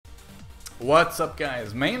What's up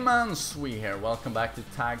guys, MainManSWE here, welcome back to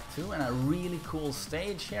Tag 2 and a really cool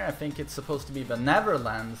stage here. I think it's supposed to be the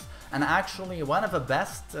Netherlands and actually one of the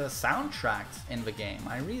best soundtracks in the game.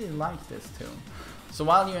 I really like this tune. So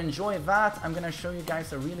while you enjoy that, I'm gonna show you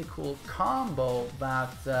guys a really cool combo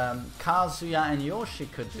that Kazuya and Yoshi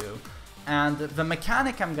could do. And the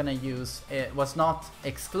mechanic I'm gonna use, it was not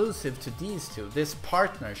exclusive to these two, this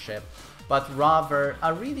partnership, but rather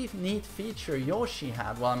a really neat feature Yoshi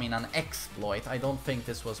had. Well, I mean an exploit. I don't think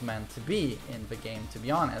this was meant to be in the game, to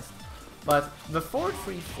be honest. But the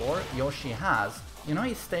 4-3-4 Yoshi has, you know,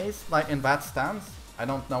 he stays like in that stance. I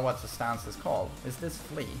don't know what the stance is called. Is this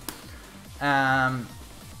Flea?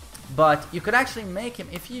 But you could actually make him,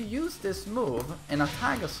 if you use this move in a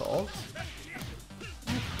tag assault,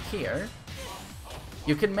 here,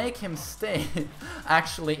 you can make him stay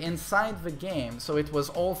actually inside the game, so it was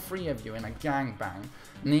all three of you in a gangbang.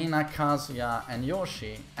 Nina, Kazuya and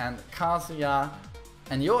Yoshi, and Kazuya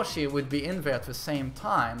and Yoshi would be in there at the same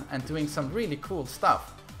time and doing some really cool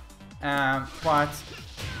stuff. But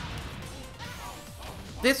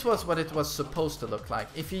this was what it was supposed to look like.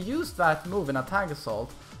 If you used that move in a tag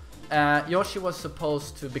assault, Yoshi was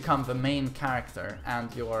supposed to become the main character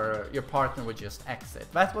and your partner would just exit.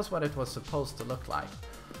 That was what it was supposed to look like.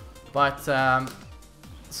 But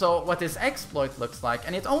so what this exploit looks like,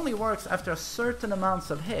 and it only works after a certain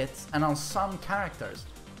amounts of hits and on some characters.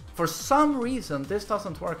 For some reason this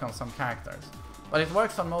doesn't work on some characters, but it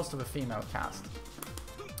works on most of the female cast.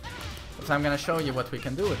 So I'm gonna show you what we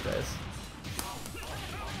can do with this.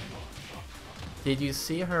 Did you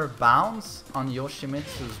see her bounce on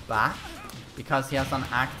Yoshimitsu's back? Because he has an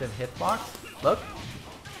active hitbox? Look.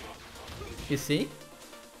 You see?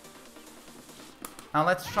 Now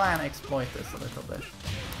let's try and exploit this a little bit.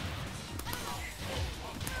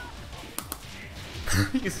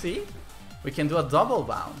 You see? We can do a double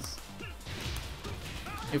bounce.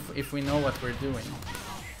 If we know what we're doing.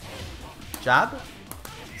 Jab.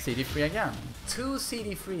 CD3 again. 2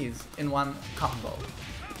 CD3s in one combo.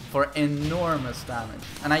 For enormous damage.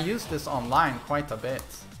 And I use this online quite a bit.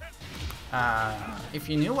 If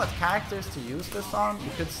you knew what characters to use this on, you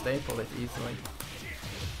could staple it easily.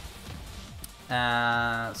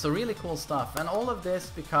 So really cool stuff. And all of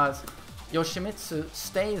this because Yoshimitsu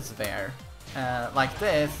stays there like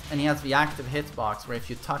this, and he has the active hitbox where if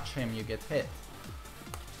you touch him you get hit.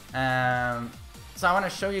 So I want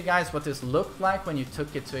to show you guys what this looked like when you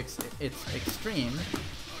took it to its extreme.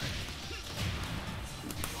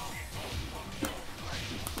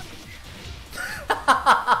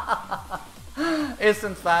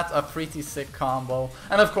 Isn't that a pretty sick combo?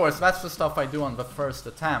 And of course, that's the stuff I do on the first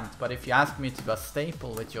attempt, but if you ask me to go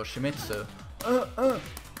staple with Yoshimitsu,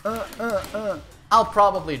 I'll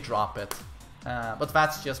probably drop it. But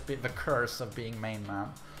that's just the curse of being main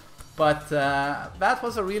man. But that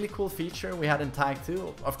was a really cool feature we had in Tag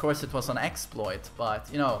 2. Of course, it was an exploit, but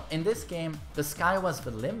you know, in this game, the sky was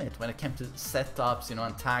the limit when it came to setups, you know,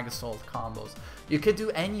 and tag assault combos. You could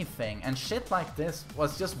do anything, and shit like this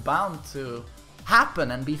was just bound to happen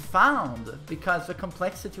and be found because the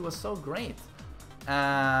complexity was so great.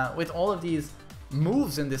 With all of these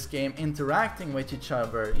moves in this game interacting with each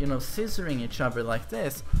other, you know, scissoring each other like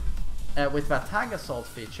this, with that tag assault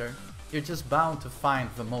feature, you're just bound to find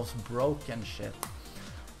the most broken shit.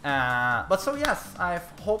 But so yes, I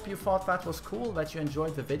hope you thought that was cool, that you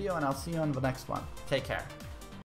enjoyed the video, and I'll see you on the next one. Take care.